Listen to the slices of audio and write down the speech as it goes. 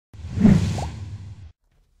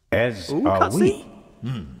As Ooh, are we.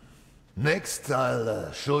 Next,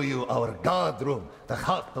 I'll show you our guard room, the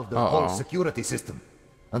heart of the whole security system.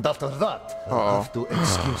 And after that, I'll have to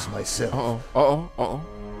excuse myself.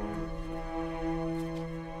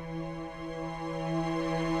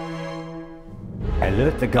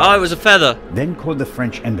 Alert the guards. Oh, it was a feather. Then call the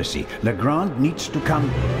French embassy. Legrand needs to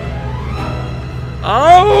come.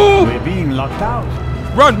 Oh! We're being locked out.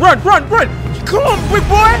 Run, run, run, run! Come on, big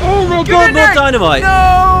boy! Oh my Get god, in more there! dynamite!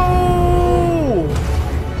 No!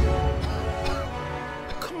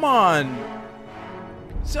 Come on.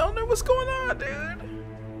 Zelda, what's going on, dude?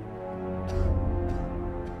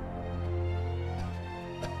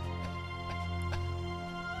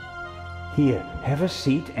 Here, have a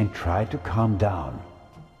seat and try to calm down.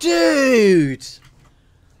 Dude!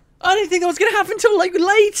 I didn't think that was gonna happen until like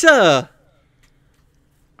later!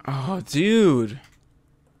 Oh, dude.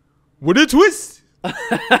 What a twist!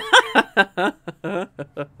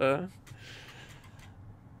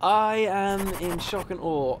 I am in shock and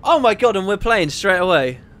awe. Oh my god, and we're playing straight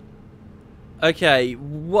away. Okay,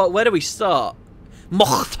 where do we start?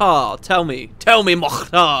 Mokhtar, tell me,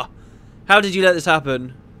 Mokhtar. How did you let this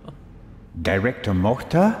happen? Director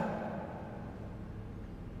Mokhtar?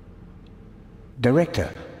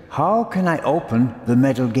 Director, how can I open the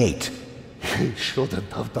metal gate? He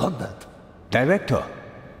shouldn't have done that. Director,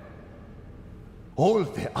 All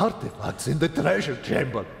the artifacts in the treasure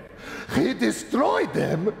chamber. He destroyed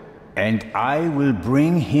them. and I will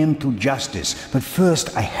bring him to justice. But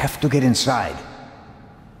first, I have to get inside.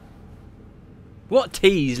 What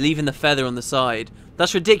tease, leaving the feather on the side?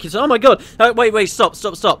 That's ridiculous. Oh my god. Wait, stop.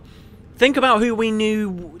 Think about who we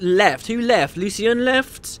knew left. Who left? Lucien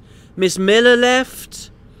left? Miss Miller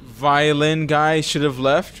left? Violin guy should have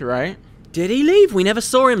left, right? Did he leave? We never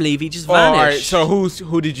saw him leave. He just Oh, all vanished. right. So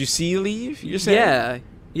who did you see leave? You're saying?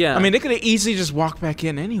 Yeah. I mean, they could have easily just walked back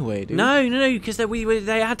in anyway, dude. No, because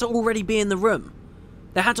they had to already be in the room.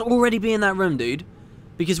 They had to already be in that room, dude.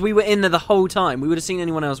 Because we were in there the whole time. We would have seen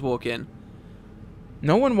anyone else walk in.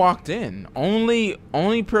 No one walked in. Only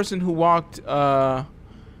person who walked,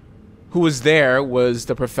 who was there was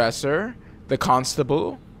the professor, the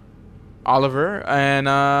constable, Oliver, and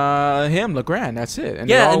him, Legrand. That's it. And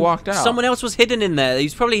they all walked out. Someone else was hidden in there. He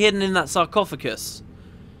was probably hidden in that sarcophagus.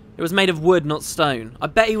 It was made of wood, not stone. I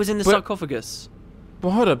bet he was in the sarcophagus.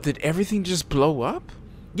 But hold up, did everything just blow up?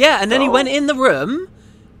 Yeah, and then he went in the room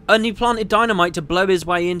and he planted dynamite to blow his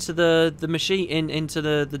way into the machine, into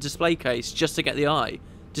the display case, just to get the eye,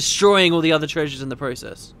 destroying all the other treasures in the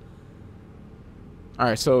process. All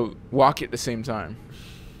right, so walk at the same time.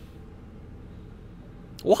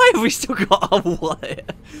 Why have we still got our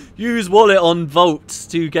wallet? Use wallet on vaults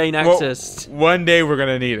to gain access. Well, one day we're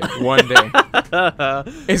gonna need it. One day.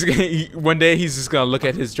 One day he's just gonna look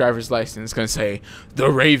at his driver's license, gonna say,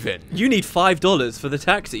 "The Raven." You need $5 for the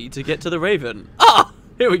taxi to get to the Raven. Ah,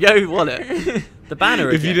 here we go, wallet. The banner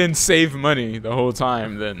again. If you didn't save money the whole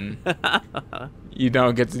time, then you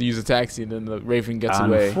don't get to use a taxi, and then the Raven gets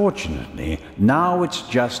away. Unfortunately, now it's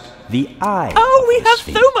just the eye. Oh, we of the have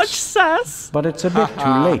so Sphinx. much sass. But it's a bit too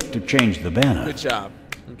late to change the banner. Good job.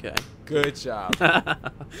 Okay. Good job. I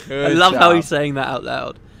love how he's saying that out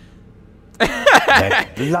loud.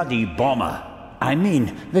 That bloody bomber. I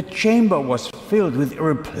mean, the chamber was filled with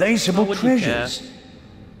irreplaceable What do you care? treasures.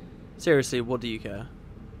 Seriously, what do you care?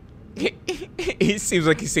 He seems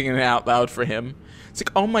like he's singing it out loud for him. It's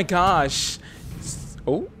like, oh my gosh.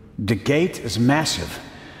 Oh. The gate is massive.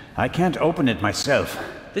 I can't open it myself.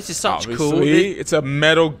 This is such Obviously, cool. it's a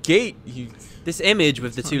metal gate. This image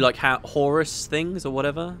with the two like Horus things or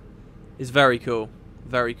whatever is very cool.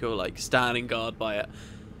 Very cool. Like standing guard by it.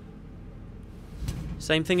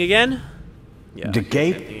 Same thing again. Yeah. The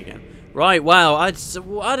gate. Same thing again. Right. Wow. I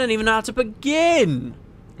don't even know how to begin.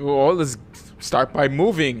 Well, let's start by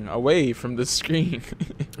moving away from the screen.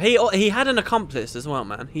 He had an accomplice as well,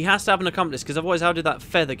 man. He has to have an accomplice because otherwise, how did that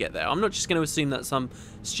feather get there? I'm not just going to assume that's some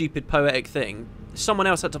stupid poetic thing. Someone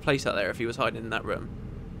else had to place that there if he was hiding in that room.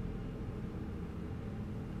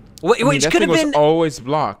 Which that could thing have been was always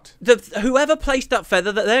blocked. whoever placed that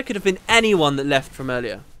feather. That there could have been anyone that left from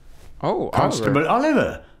earlier. Oh, Constable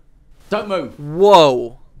Oliver. Don't move.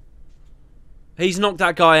 Whoa. He's knocked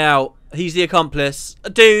that guy out. He's the accomplice.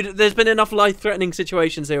 Dude, there's been enough life-threatening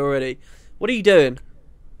situations here already. What are you doing?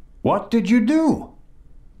 What did you do?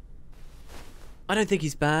 I don't think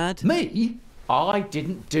he's bad. Me? I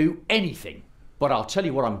didn't do anything. But I'll tell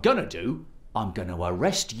you what I'm gonna do. I'm gonna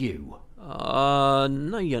arrest you.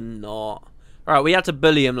 No you're not. Alright, we had to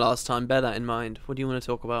bully him last time. Bear that in mind. What do you want to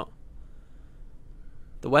talk about?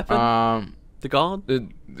 The weapon? The guard?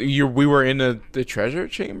 we were in the treasure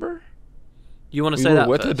chamber? You want to We say were that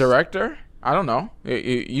with first? the director? I don't know.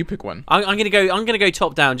 You pick one. I'm gonna go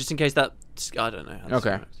top down just in case that. I don't know.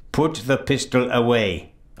 Okay. Put the pistol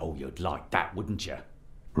away. Oh, you'd like that, wouldn't you?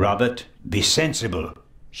 Robert, be sensible.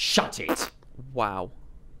 Shut it. Wow.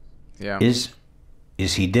 Yeah. Is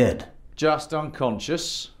he dead? Just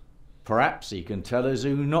unconscious. Perhaps he can tell us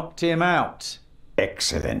who knocked him out.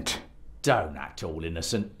 Excellent. Don't act all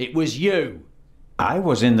innocent. It was you. I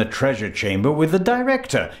was in the treasure chamber with the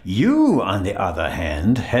director. You, on the other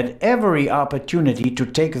hand, had every opportunity to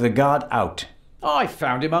take the guard out. I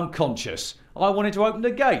found him unconscious. I wanted to open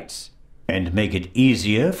the gates. And make it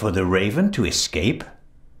easier for the Raven to escape?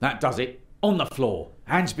 That does it. On the floor.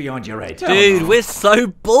 Hands behind your head. Dude, we're so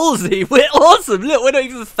ballsy. We're awesome. Look, we're not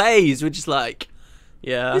even phased. We're just like,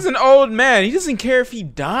 yeah. He's an old man. He doesn't care if he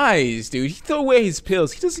dies, dude. He threw away his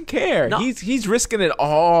pills. He doesn't care. No. He's risking it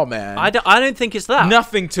all, man. I don't think it's that.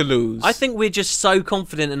 Nothing to lose. I think we're just so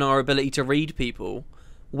confident in our ability to read people.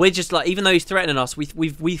 We're just like, even though he's threatening us,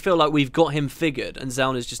 we feel like we've got him figured, and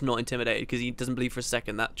Zelna's just not intimidated because he doesn't believe for a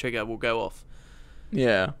second that trigger will go off.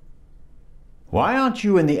 Yeah. Why aren't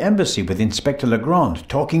you in the embassy with Inspector Legrand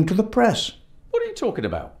talking to the press? What are you talking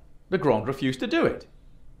about? Legrand refused to do it.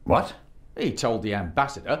 What? He told the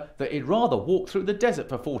ambassador that he'd rather walk through the desert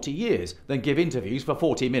for 40 years than give interviews for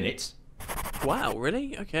 40 minutes. Wow,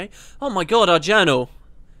 really? Okay. Oh my god, our journal.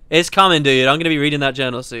 It's coming, dude. I'm going to be reading that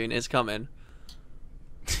journal soon. It's coming.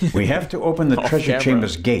 We have to open the Off treasure camera.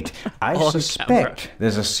 chamber's gate. I On suspect camera.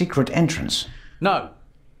 there's a secret entrance. No,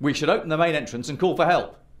 we should open the main entrance and call for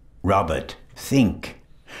help. Robert, think.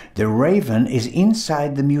 The Raven is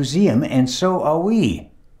inside the museum, and so are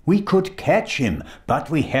we. We could catch him, but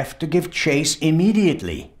we have to give chase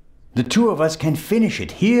immediately. The two of us can finish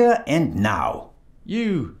it here and now.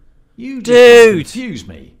 You just Dude! confuse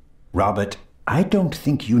me. Robert, I don't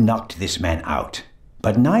think you knocked this man out.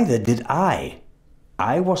 But neither did I.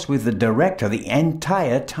 I was with the director the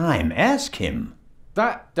entire time. Ask him.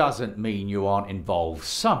 That doesn't mean you aren't involved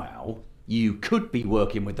somehow. You could be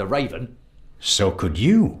working with the Raven. So could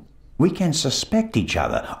you. We can suspect each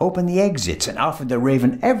other, open the exits, and offer the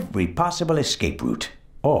Raven every possible escape route.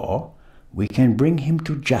 Or we can bring him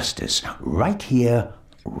to justice right here,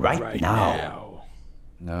 right now.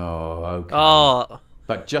 No, okay. Oh,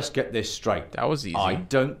 But just get this straight. That was easy. I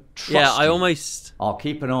don't trust yeah, I you. almost... I'll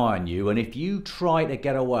keep an eye on you, and if you try to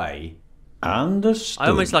get away... Understood. I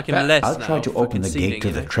almost like him less I'll now try to for open the conceding, gate to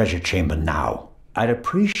you the know? treasure chamber now. I'd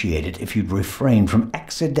appreciate it if you'd refrain from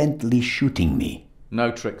accidentally shooting me.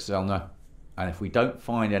 No tricks, Zelna. And if we don't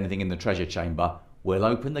find anything in the treasure chamber, we'll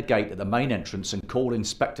open the gate at the main entrance and call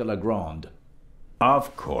Inspector Legrand.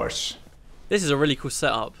 Of course. This is a really cool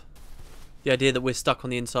setup. The idea that we're stuck on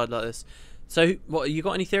the inside like this. So, what, you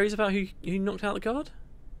got any theories about who knocked out the guard?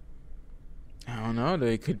 I don't know.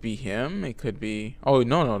 It could be him. It could be... Oh,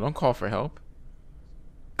 no, don't call for help.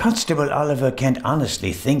 Constable Oliver can't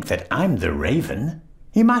honestly think that I'm the Raven.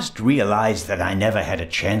 He must realize that I never had a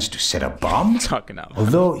chance to set a bomb. Talking out loud.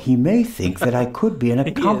 Although he may think that I could be an is.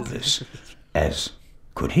 accomplice. As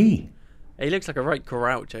could he. He looks like a right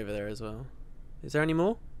grouch over there as well. Is there any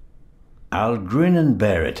more? I'll grin and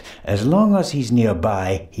bear it. As long as he's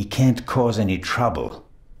nearby, he can't cause any trouble.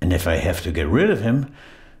 And if I have to get rid of him,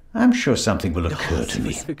 I'm sure something will occur to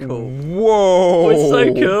me. It's so cool. Whoa. Oh, it's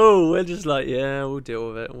so cool. We're just like, yeah, we'll deal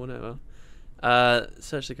with it, whatever.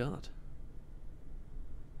 Search the guard.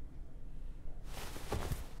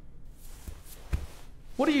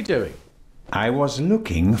 What are you doing? I was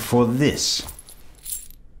looking for this.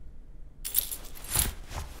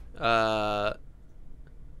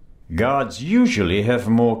 Guards usually have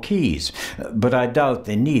more keys, but I doubt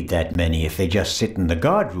they need that many if they just sit in the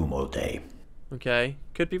guard room all day. Okay.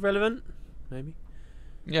 Could be relevant. Maybe.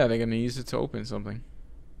 Yeah, they're going to use it to open something.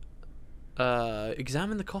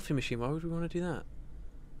 Examine the coffee machine. Why would we want to do that?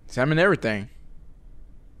 Examine everything.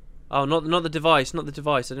 Oh, not the device. Not the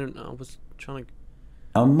device. I was trying to...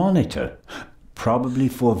 A monitor, probably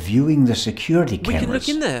for viewing the security We cameras. can look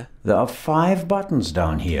in there. There are 5 buttons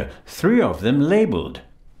down here, 3 of them labeled.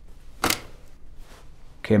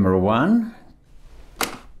 Camera 1,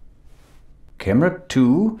 camera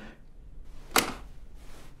 2,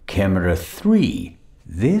 camera 3.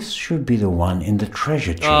 This should be the one in the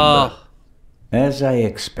treasure chamber. Oh. As I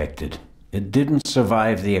expected, it didn't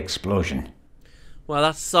survive the explosion. Well,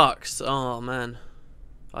 that sucks. Oh, man.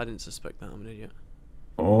 I didn't suspect that. I'm an idiot.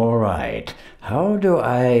 All right, how do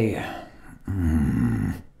I...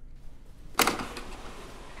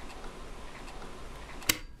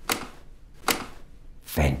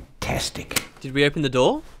 Fantastic. Did we open the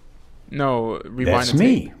door? No, rewind That's the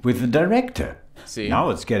tape. me, with the director. See? Now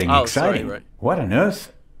it's getting Oh, exciting. sorry, right. What on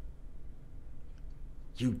earth?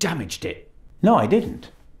 You damaged it. No, I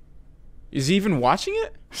didn't. Is he even watching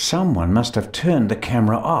it? Someone must have turned the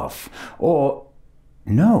camera off. Or...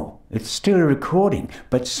 no, it's still recording,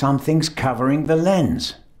 but something's covering the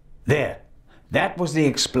lens. There. That was the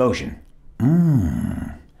explosion.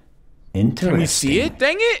 Interesting. Can we see it?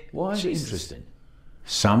 Dang it! Why is it interesting?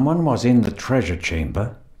 Someone was in the treasure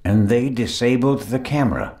chamber, and they disabled the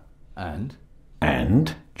camera. And?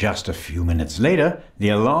 And, just a few minutes later, the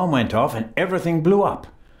alarm went off and everything blew up.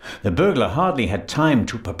 The burglar hardly had time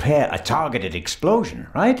to prepare a targeted explosion,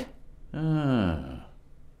 right?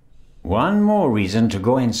 One more reason to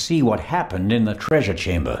go and see what happened in the treasure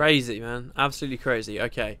chamber. Crazy, man. Absolutely crazy.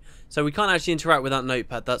 Okay. So we can't actually interact with that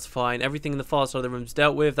notepad. That's fine. Everything in the far side of the room's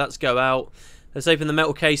dealt with. That's go out. Let's open the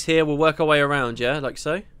metal case here. We'll work our way around, yeah? Like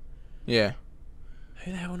so? Yeah.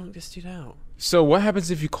 Who the hell knocked this dude out? So what happens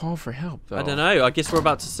if you call for help, though? I don't know. I guess we're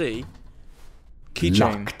about to see. Keychain.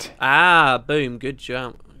 Locked. Ah, boom. Good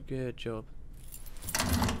job. Good job.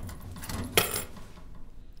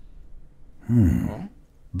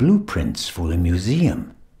 Blueprints for the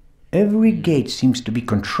museum. Every gate seems to be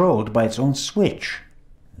controlled by its own switch.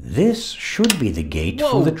 This should be the gate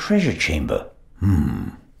Whoa. for the treasure chamber.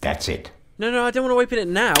 That's it. No, I don't want to open it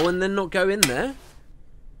now and then not go in there.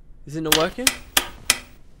 Is it not working?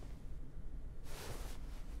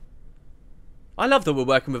 I love that we're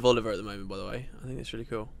working with Oliver at the moment, by the way. I think that's really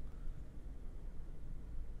cool.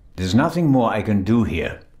 There's nothing more I can do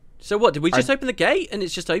here. So what, did we just open the gate and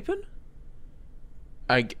it's just open?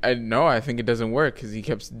 I think it doesn't work because he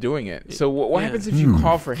keeps doing it. So what Yeah. happens if you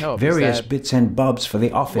call for help? Various Is that bits and bobs for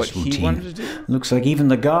the office what he routine. wanted to do? Looks like even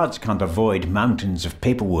the guards can't avoid mountains of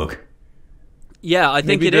paperwork. Yeah, I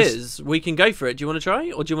think Maybe it this- is. We can go for it. Do you want to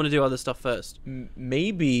try? Or do you want to do other stuff first?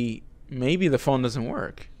 Maybe the phone doesn't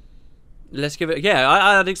work. Let's give it... Yeah,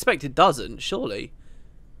 I'd expect it doesn't, surely.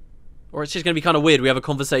 Or it's just going to be kind of weird. We have a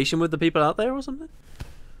conversation with the people out there or something?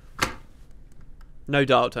 No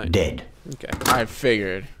dial tone. Dead. Okay. I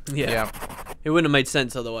figured. Yeah. It wouldn't have made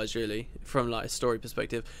sense otherwise, really, from like a story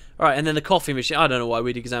perspective. All right, and then the coffee machine. I don't know why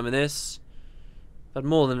we'd examine this. I've had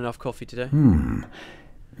more than enough coffee today.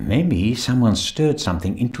 Maybe someone stirred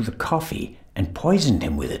something into the coffee and poisoned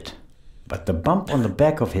him with it. But the bump on the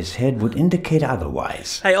back of his head would indicate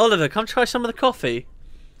otherwise. Hey, Oliver, come try some of the coffee.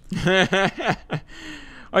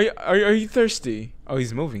 Are you thirsty? Oh,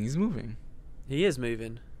 he's moving. He's moving. He is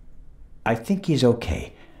moving. I think he's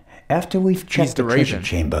okay. After we've checked the the treasure Raven.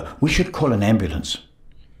 chamber, we should call an ambulance.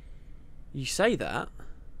 You say that.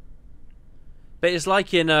 But it's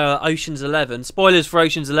like in Ocean's 11. Spoilers for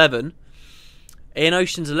Ocean's 11. In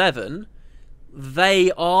Ocean's 11,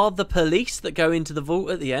 they are the police that go into the vault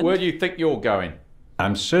at the end. Where do you think you're going?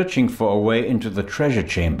 I'm searching for a way into the treasure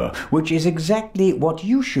chamber, which is exactly what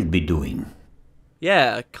you should be doing.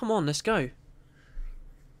 Yeah, come on, let's go.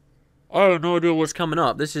 I have no idea what's coming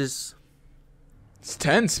up. This is... It's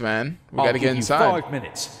tense, man. We I'll gotta give get you inside. 5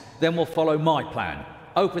 minutes. Then we'll follow my plan.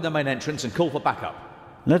 Open the main entrance and call for backup.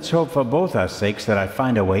 Let's hope for both our sakes that I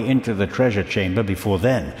find a way into the treasure chamber before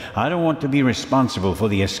then. I don't want to be responsible for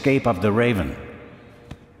the escape of the Raven.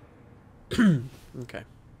 Okay.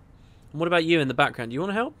 And what about you in the background? Do you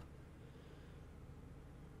want to help?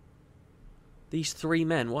 These three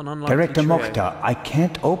men, one unlikely Director trio. Mokhtar, I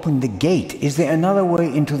can't open the gate. Is there another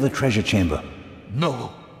way into the treasure chamber?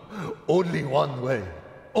 No. Only one way.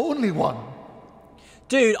 Only one.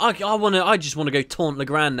 Dude, I just want to go taunt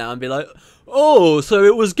Legrand now and be like, oh, so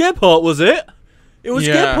it was Gebhardt, was it? It was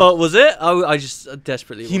Yeah. Gebhardt, was it? I just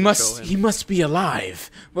desperately He want to troll him. he must be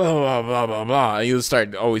alive. Blah blah blah blah blah. He'll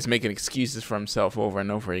start always making excuses for himself over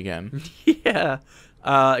and over again. Yeah.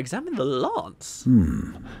 Examine the lance.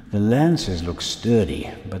 The lances look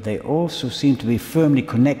sturdy, but they also seem to be firmly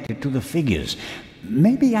connected to the figures.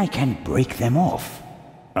 Maybe I can break them off.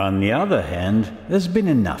 On the other hand, there's been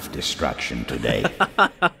enough destruction today.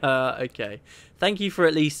 Okay. Thank you for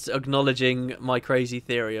at least acknowledging my crazy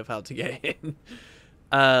theory of how to get in.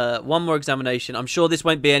 One more examination. I'm sure this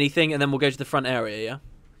won't be anything, and then we'll go to the front area,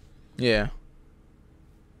 yeah?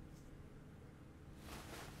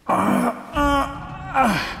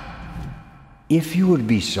 Yeah. If you would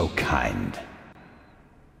be so kind.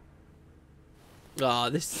 Ah,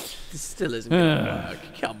 this still isn't going to work.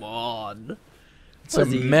 Come on. It's a What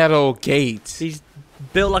is he? metal gate. He's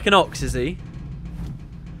built like an ox, is he?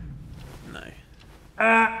 No.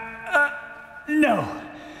 No,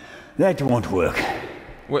 that won't work.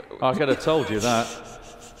 What? I could have told you that.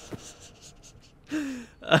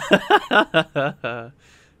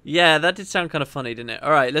 Yeah, that did sound kind of funny, didn't it?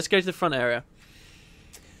 All right, let's go to the front area.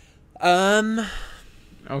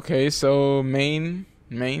 Okay, so main,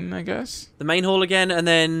 I guess. The main hall again, and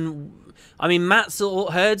then I mean, Matt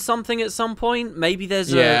heard something at some point. Maybe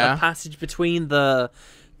there's a passage between the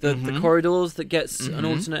corridors that gets an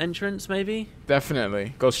alternate entrance, maybe?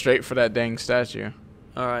 Definitely. Go straight for that dang statue.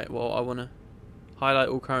 Alright, well, I want to highlight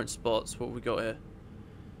all current spots. What have we got here?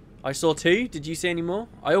 I saw 2. Did you see any more?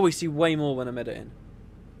 I always see way more when I'm editing.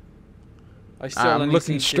 I'm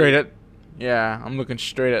looking straight at... Yeah, I'm looking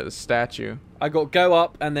straight at the statue. I got go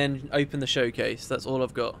up and then open the showcase. That's all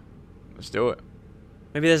I've got. Let's do it.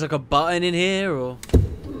 Maybe there's like a button in here or...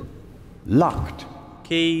 Locked.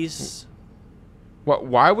 Keys. What?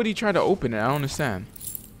 Why would he try to open it? I don't understand.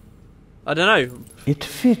 I don't know. It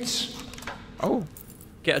fits. Oh.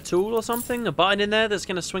 Get a tool or something? A button in there that's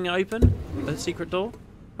going to swing it open? A secret door?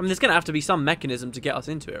 I mean, there's going to have to be some mechanism to get us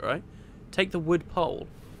into it, right? Take the wood pole.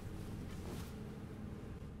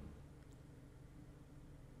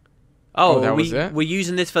 Oh, that was it? We're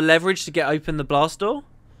using this for leverage to get open the blast door?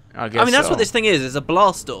 I guess I mean, that's so. what this thing is a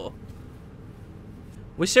blast door.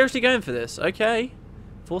 We're seriously going for this. Okay.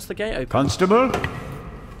 Force the gate open. Constable?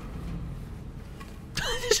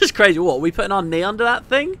 This is crazy. What, are we putting our knee under that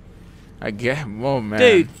thing? I get... Whoa, man.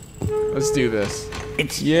 Dude. Let's do this.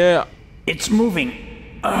 It's moving.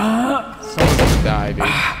 Someone's gonna die,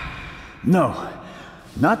 dude. No,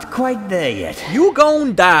 not quite there yet. You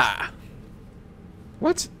gon' die.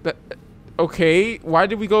 What's that? Okay, why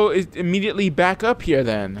did we go immediately back up here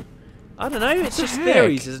then? I don't know. It's the just heck?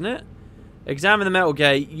 theories, isn't it? Examine the metal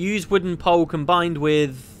gate. Use wooden pole combined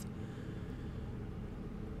with...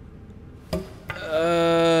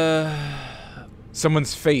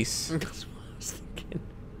 Someone's face. That's what I was thinking.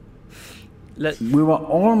 We were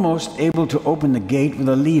almost able to open the gate with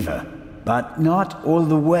a lever, but not all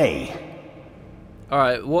the way.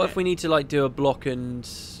 Alright, what if we need to like do a block and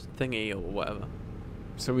thingy or whatever?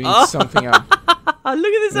 So we need something else. Look at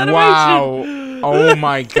this animation! Wow. Oh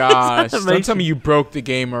my gosh. Don't animation. tell me you broke the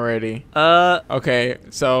game already. Okay,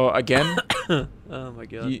 so again? Oh my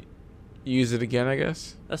god. Use it again, I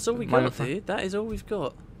guess? That's all we got, dude. That is all we've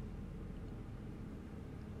got.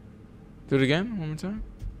 Do it again, one more time.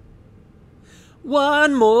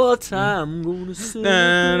 One more time, gonna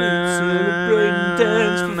celebrate and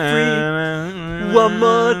dance for free. One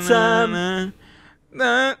more time.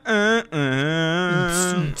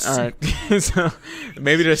 Alright. So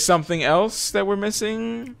maybe there's something else that we're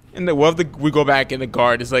missing. We go back and the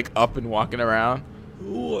guard is like up and walking around.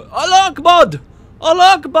 Allah Akbar!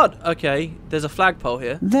 Allah Akbar! Okay, there's a flagpole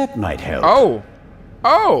here. That might help.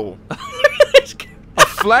 Oh! A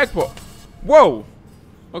flagpole. Whoa!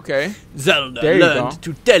 Okay. Zelda There you learned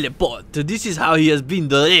to teleport. This is how he has been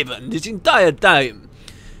the Raven this entire time.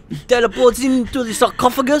 He teleports into the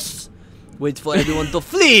sarcophagus, waits for everyone to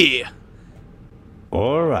flee.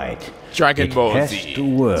 All right. Dragon Ball has Z. to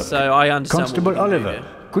work. So I understand. Constable what we're doing Oliver,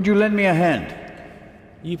 here. could you lend me a hand?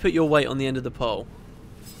 You put your weight on the end of the pole.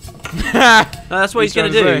 No, that's what he's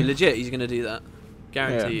going to do. say? Legit, he's going to do that.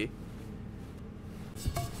 Guarantee you.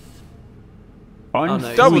 On Oh,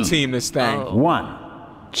 no. Double three. team this thing. Oh. 1,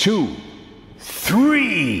 2,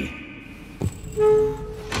 3.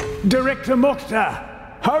 Director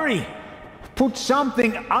Mokhtar, hurry! Put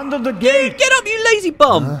something under the gate. Get up, you lazy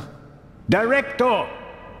bum! Director!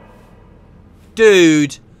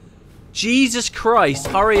 Dude. Jesus Christ,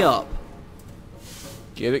 hurry up.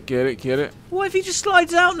 Get it. What if he just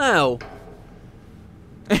slides out now?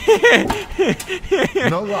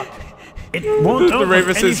 No luck. It won't The open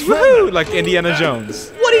Raven any says, further. woohoo, like Indiana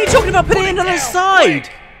Jones. What are you talking about putting it on the side?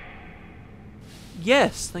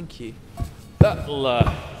 Yes, thank you. That'll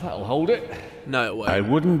hold it. No, it won't. I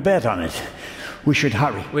wouldn't bet on it. We should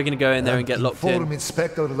hurry. We're going to go in there and get locked Inform in.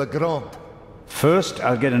 Inspector Legrand. First,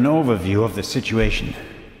 I'll get an overview of the situation.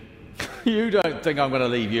 You don't think I'm going to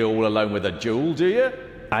leave you all alone with a jewel, do you?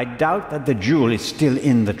 I doubt that the jewel is still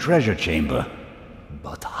in the treasure chamber.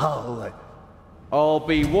 But how? I'll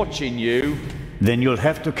be watching you. Then you'll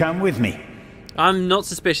have to come with me. I'm not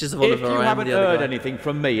suspicious of If Oliver. you I am haven't the other heard guy. anything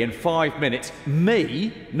from me in 5 minutes,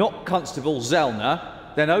 me, not Constable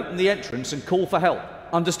Zellner, then open the entrance and call for help.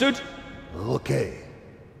 Understood? Okay.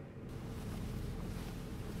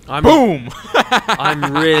 Boom!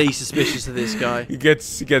 I'm really suspicious of this guy. He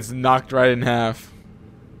gets knocked right in half.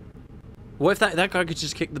 What if that guy could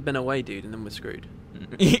just kick the bin away, dude, and then we're screwed?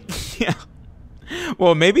 Yeah.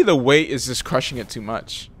 Well, maybe the weight is just crushing it too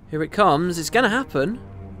much. Here it comes. It's going to happen.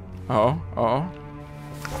 Oh.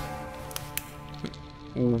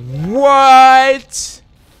 What?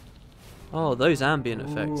 Oh, those ambient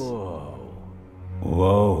effects.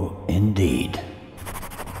 Whoa, indeed.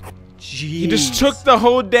 Jeez. He just took the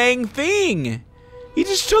whole dang thing. He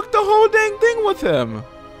just took the whole dang thing with him.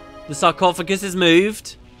 The sarcophagus is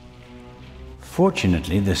moved.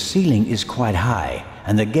 Fortunately, the ceiling is quite high,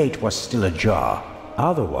 and the gate was still ajar.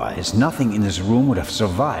 Otherwise, nothing in this room would have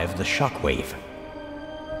survived the shockwave.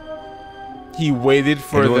 He waited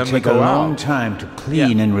for it will them to take go a long out. time to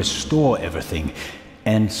clean and restore everything,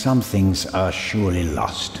 and some things are surely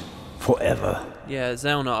lost forever. Yeah,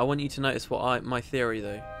 Zelna, I want you to notice my theory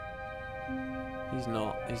though. He's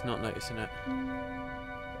not noticing it.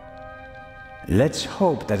 Let's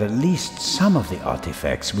hope that at least some of the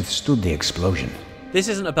artifacts withstood the explosion. This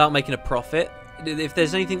isn't about making a profit. If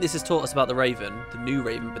there's anything this has taught us about the Raven, the new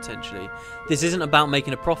Raven potentially, this isn't about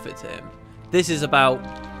making a profit to him. This is about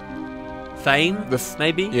fame,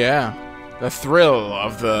 maybe? Yeah. The thrill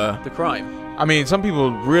of the crime. I mean, some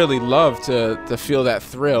people really love to feel that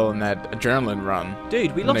thrill and that adrenaline run.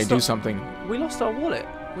 Dude, when they do something. We lost our wallet.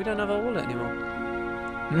 We don't have our wallet anymore.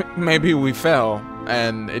 Maybe we fell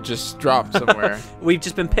and it just dropped somewhere. We've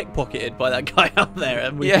just been pickpocketed by that guy out there,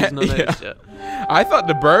 and we've just not noticed it. I thought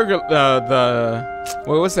the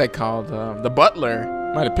what was that called? The butler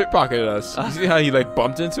might have pickpocketed us. You see how he like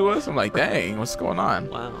bumped into us? I'm like, dang, what's going on?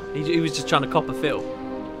 Wow, he was just trying to cop a feel.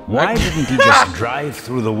 Why didn't he just drive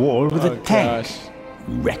through the wall with a tank? Gosh.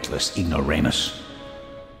 Reckless ignoramus.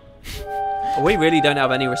 We really don't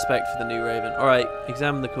have any respect for the new Raven. Alright,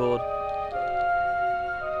 examine the cord.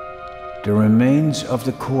 The remains of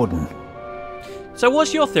the cordon. So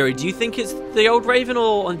what's your theory? Do you think it's the old Raven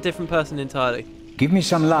or a different person entirely? Give me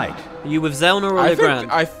some light. Are you with Zelna or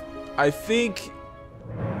Legrand? I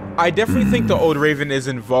definitely think the old Raven is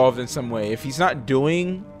involved in some way. If he's not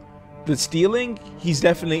doing the stealing, he's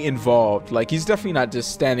definitely involved. Like, he's definitely not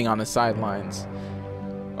just standing on the sidelines.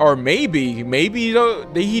 Or maybe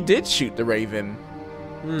he did shoot the Raven,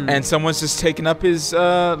 and someone's just taking up his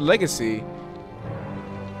legacy.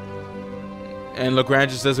 And Legrand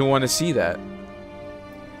just doesn't want to see that.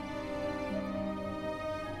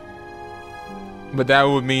 But that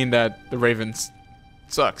would mean that the Raven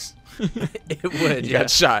sucks. It would, He got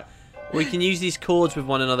shot. We can use these cords with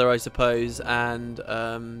one another, I suppose, and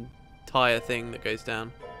tie a thing that goes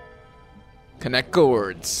down. Connect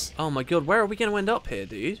cords. Oh my god, where are we going to end up here,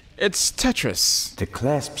 dude? It's Tetris. The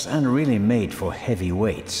clasps aren't really made for heavy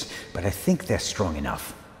weights, but I think they're strong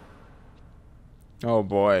enough. Oh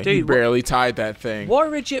boy, Dude, he barely tied that thing. What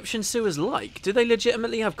are Egyptian sewers like? Do they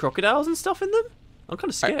legitimately have crocodiles and stuff in them? I'm kind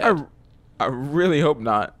of scared. I really hope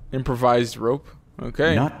not. Improvised rope.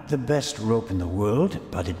 Okay. Not the best rope in the world,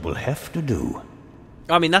 but it will have to do.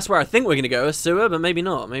 I mean, that's where I think we're going to go, a sewer, but maybe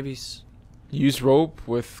not. Maybe... Use rope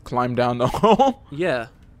with climb down the hole. Yeah.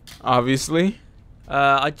 Obviously.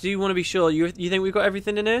 I do want to be sure. You think we've got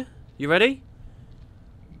everything in here? You ready?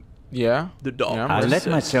 Yeah. The dog. Yeah, I let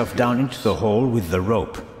myself down into the hole with the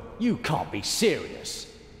rope. You can't be serious.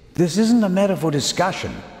 This isn't a matter for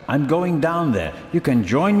discussion. I'm going down there. You can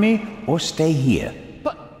join me or stay here.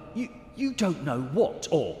 But you don't know what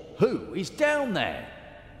or who is down there.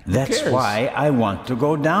 That's cares? why I want to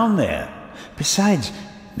go down there. Besides,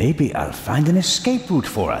 maybe I'll find an escape route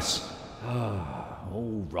for us.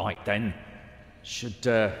 All right then. Should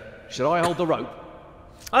I hold the rope?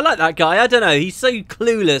 I like that guy. I don't know. He's so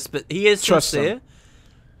clueless, but he is Trust sincere. him.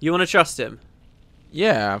 You want to trust him?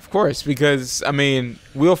 Yeah, of course, because I mean,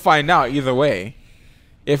 we'll find out either way.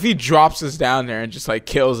 If he drops us down there and just like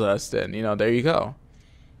kills us, then there you go.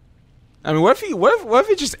 I mean, what if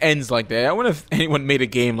it just ends like that? I wonder if anyone made a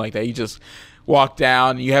game like that. You just walk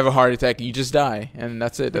down, you have a heart attack, and you just die, and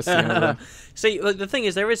that's it. That's the end of it. See, like, the thing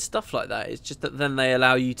is, there is stuff like that. It's just that then they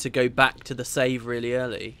allow you to go back to the save really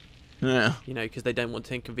early. Yeah. Because they don't want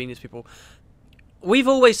to inconvenience people. We've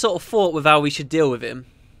always sort of fought with how we should deal with him.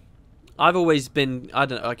 I've always been... I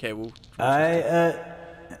don't know. Okay, well...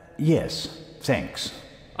 Yes, thanks.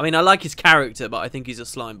 I mean, I like his character, but I think he's a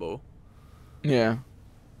slime ball. Yeah.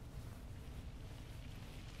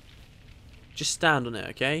 Just stand on it,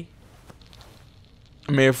 okay?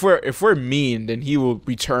 I mean, if we're mean, then he will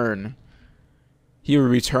return. He will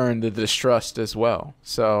return the distrust as well.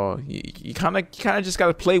 So you kind of just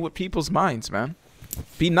gotta play with people's minds, man.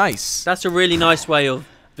 Be nice. That's a really nice way of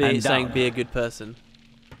And saying down. be a good person.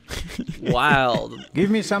 Wow.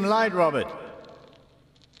 Give me some light, Robert.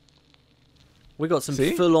 We got some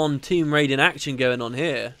See? full-on Tomb Raiding action going on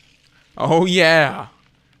here. Oh yeah.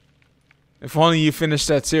 If only you finished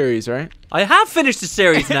that series, right? I have finished the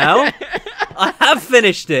series now. I have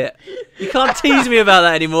finished it. You can't tease me about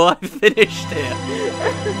that anymore. I've finished it.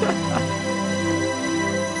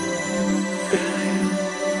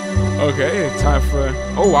 Okay, time for...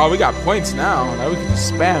 Oh wow, we got points now. Now we can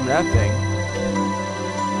just spam that thing.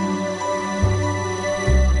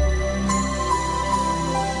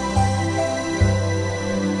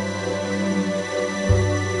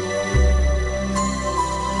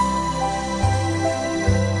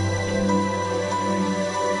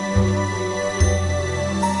 Bye.